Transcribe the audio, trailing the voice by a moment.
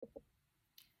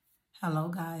Hello,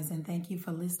 guys, and thank you for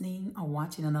listening or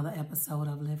watching another episode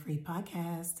of Live Free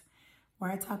Podcast, where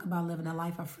I talk about living a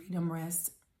life of freedom, rest,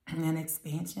 and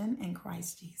expansion in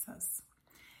Christ Jesus.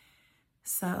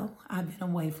 So, I've been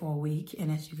away for a week,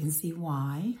 and as you can see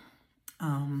why,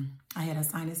 I had a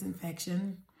sinus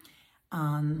infection,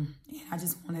 and I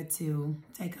just wanted to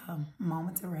take a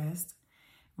moment to rest.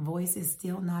 Voice is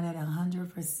still not at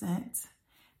 100%,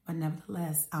 but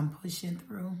nevertheless, I'm pushing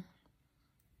through.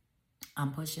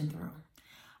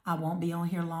 I won't be on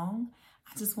here long.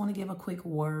 I just want to give a quick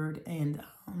word and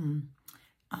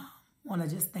want to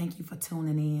just thank you for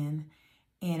tuning in.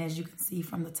 And as you can see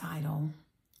from the title,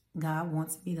 God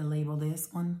wants me to label this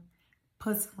one,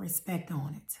 put some respect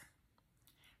on it.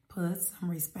 Put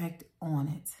some respect on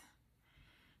it.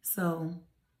 So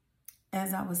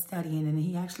as I was studying, and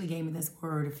he actually gave me this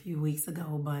word a few weeks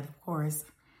ago, but of course,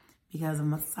 because of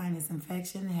my sinus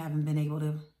infection, I haven't been able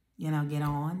to get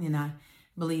on. And I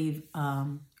believe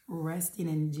resting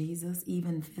in Jesus,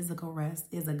 even physical rest,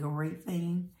 is a great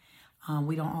thing.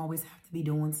 We don't always have to be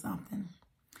doing something.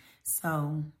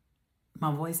 So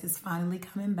my voice is finally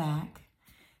coming back.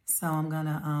 So I'm going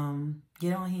to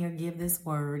get on here, give this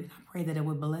word. I pray that it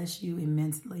would bless you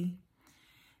immensely.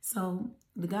 So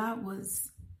the God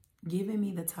was giving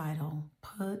me the title,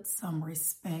 Put Some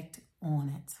Respect on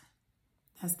It.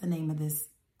 That's the name of this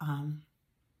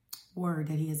word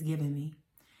that he has given me.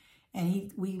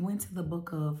 And we went to the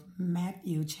book of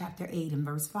Matthew chapter 8 and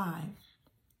verse 5.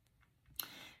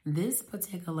 This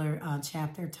particular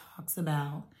chapter talks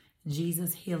about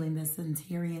Jesus healing the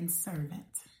centurion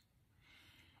servant.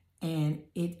 And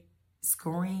it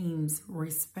screams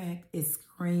respect, it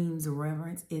screams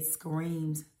reverence, it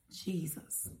screams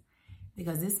Jesus.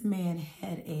 Because this man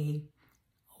had a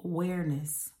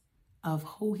awareness of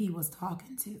who he was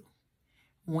talking to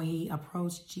when he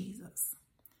approached Jesus.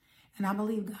 And I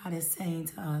believe God is saying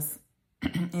to us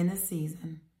in this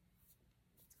season,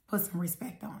 put some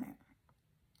respect on it.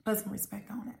 Put some respect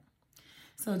on it.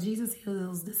 So Jesus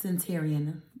heals the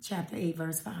centurion, chapter 8,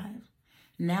 verse 5.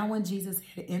 Now when Jesus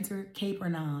had entered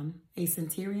Capernaum, a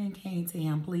centurion came to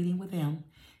him, pleading with him,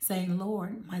 saying,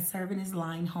 Lord, my servant is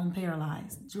lying home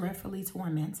paralyzed, dreadfully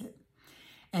tormented.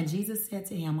 And Jesus said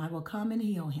to him, I will come and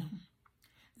heal him.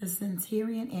 The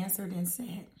centurion answered and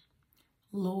said,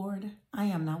 Lord, I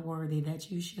am not worthy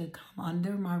that you should come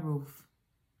under my roof.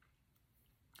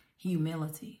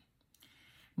 Humility.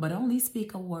 But only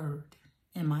speak a word,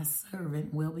 and my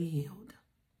servant will be healed.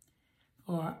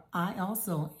 For I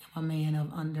also am a man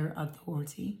of under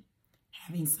authority,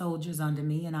 having soldiers under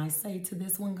me, and I say to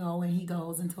this one, go, and he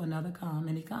goes, and to another, come,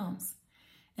 and he comes.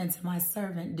 And to my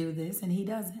servant, do this, and he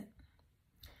does it.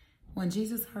 When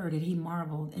Jesus heard it, he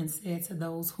marveled and said to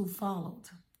those who followed,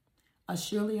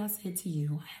 Surely I say to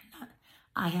you,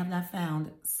 I have not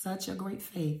found such a great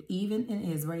faith, even in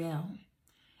Israel.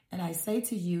 And I say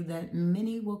to you that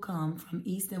many will come from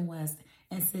east and west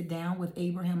and sit down with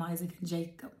Abraham, Isaac, and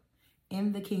Jacob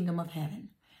in the kingdom of heaven.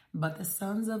 But the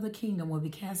sons of the kingdom will be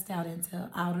cast out into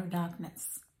outer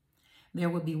darkness. There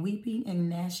will be weeping and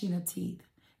gnashing of teeth.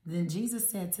 Then Jesus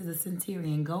said to the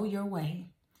centurion, Go your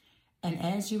way, and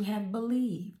as you have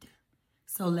believed,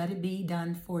 so let it be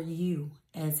done for you,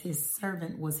 as his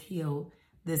servant was healed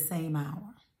the same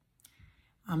hour.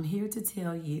 I'm here to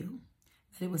tell you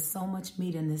that it was so much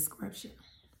meat in this scripture.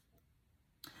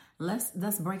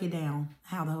 Let's break it down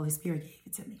how the Holy Spirit gave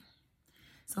it to me.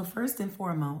 So first and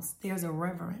foremost, there's a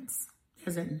reverence.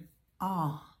 There's an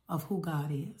awe of who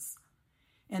God is.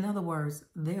 In other words,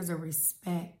 there's a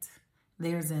respect.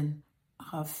 There's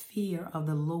a fear of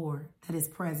the Lord that is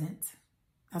present.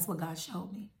 That's what God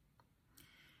showed me.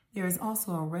 There is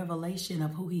also a revelation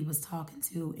of who he was talking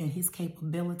to and his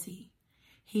capability.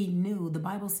 He knew, the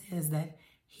Bible says that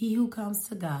he who comes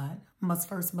to God must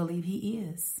first believe he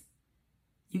is.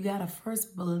 You got to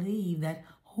first believe that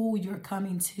who you're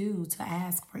coming to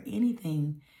ask for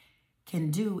anything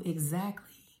can do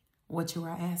exactly what you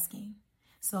are asking.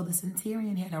 So the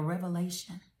centurion had a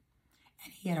revelation,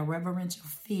 and he had a reverential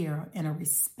fear and a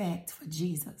respect for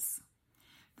Jesus.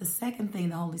 The second thing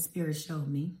the Holy Spirit showed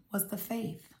me was the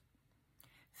faith.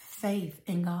 Faith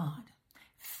in God.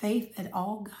 Faith that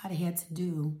all God had to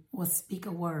do was speak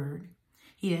a word.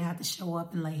 He didn't have to show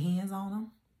up and lay hands on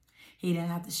them. He didn't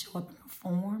have to show up and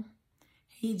perform.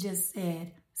 He just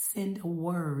said, send a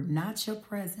word, not your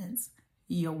presence,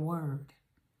 your word.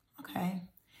 Okay?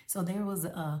 So there was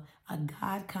a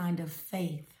God kind of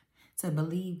faith to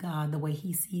believe God the way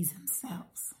he sees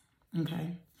himself.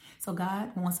 Okay? So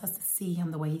God wants us to see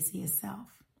him the way he sees himself.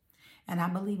 And I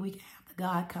believe we can have the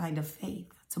God kind of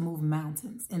faith to move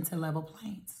mountains into level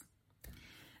plains.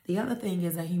 The other thing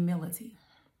is a humility.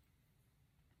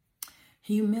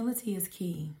 Humility is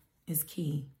key. Is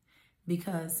key.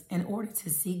 Because in order to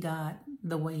see God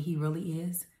the way he really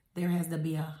is, there has to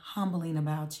be a humbling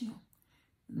about you.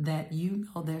 That you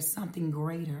know there's something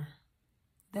greater.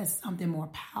 There's something more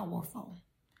powerful.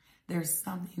 There's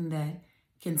something that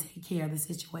can take care of the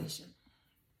situation.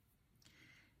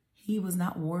 He was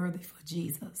not worthy for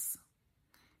Jesus.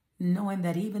 Knowing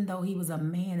that even though he was a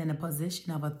man in a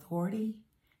position of authority,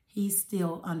 he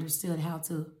still understood how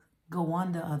to go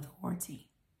under authority.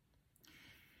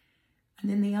 And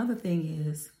then the other thing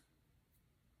is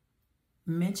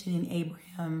mentioning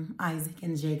Abraham, Isaac,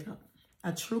 and Jacob.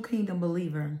 A true kingdom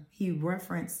believer, he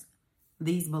referenced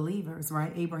these believers,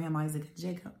 right? Abraham, Isaac, and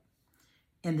Jacob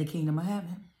in the kingdom of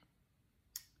heaven.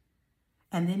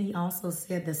 And then he also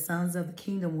said the sons of the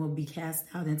kingdom will be cast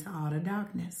out into outer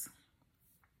darkness.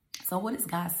 So what is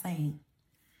God saying?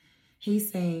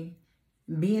 He's saying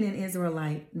being an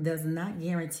Israelite does not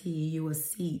guarantee you a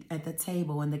seat at the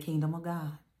table in the kingdom of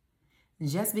God.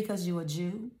 Just because you're a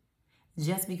Jew,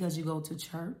 just because you go to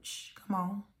church, come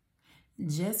on.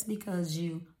 Just because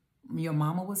your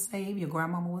mama was saved, your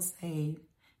grandmama was saved,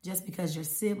 just because your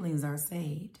siblings are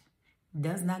saved,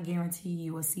 does not guarantee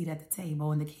you a seat at the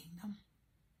table in the kingdom.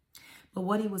 But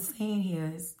what he was saying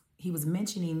here is he was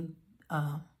mentioning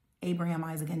Abraham,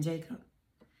 Isaac, and Jacob.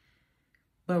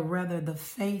 But rather the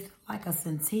faith like a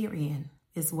centurion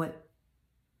is what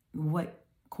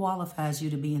qualifies you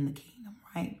to be in the kingdom,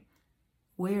 right?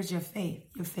 Where's your faith?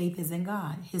 Your faith is in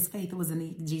God. His faith was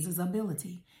in Jesus'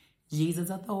 ability, Jesus'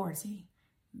 authority,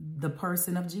 the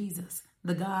person of Jesus,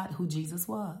 the God who Jesus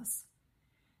was.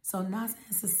 So not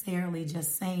necessarily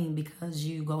just saying because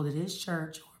you go to this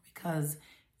church or because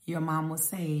your mom was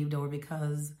saved or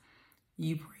because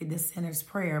you prayed the sinner's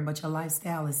prayer, but your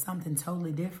lifestyle is something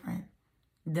totally different,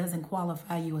 doesn't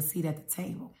qualify you a seat at the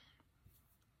table.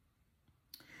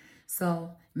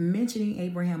 So mentioning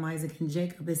Abraham, Isaac, and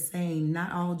Jacob is saying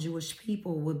not all Jewish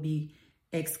people would be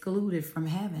excluded from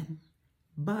heaven,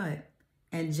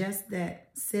 and just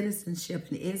that citizenship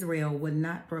in Israel would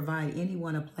not provide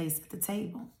anyone a place at the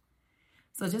table.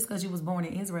 So just because you was born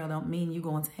in Israel don't mean you're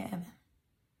going to heaven.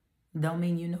 Don't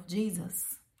mean you know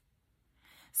Jesus.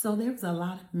 So there's a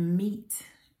lot of meat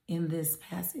in this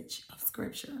passage of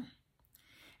scripture.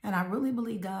 And I really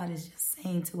believe God is just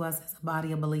saying to us as a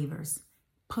body of believers,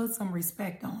 put some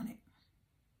respect on it.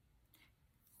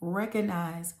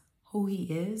 Recognize who he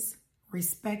is.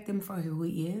 Respect him for who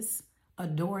he is.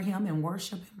 Adore him and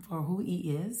worship him for who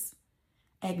he is.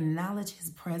 Acknowledge his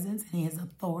presence and his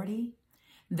authority.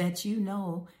 That you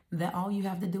know that all you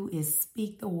have to do is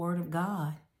speak the word of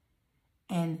God.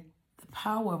 And the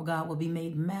power of God will be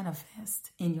made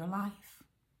manifest in your life.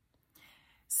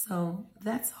 So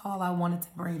that's all I wanted to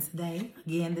bring today.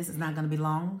 Again, this is not going to be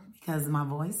long because of my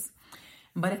voice.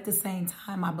 But at the same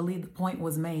time, I believe the point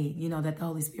was made, that the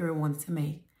Holy Spirit wanted to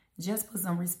make. Just put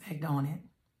some respect on it.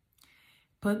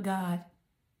 Put God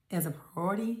as a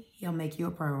priority. He'll make you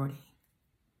a priority.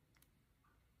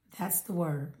 That's the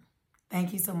word.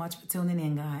 Thank you so much for tuning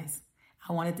in, guys.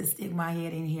 I wanted to stick my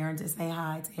head in here and to say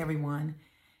hi to everyone.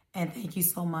 And thank you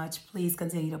so much. Please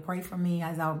continue to pray for me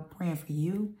as I'm praying for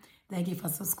you. Thank you for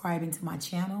subscribing to my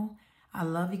channel. I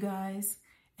love you guys.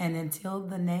 And until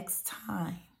the next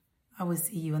time, I will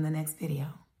see you in the next video.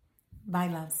 Bye,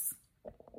 loves.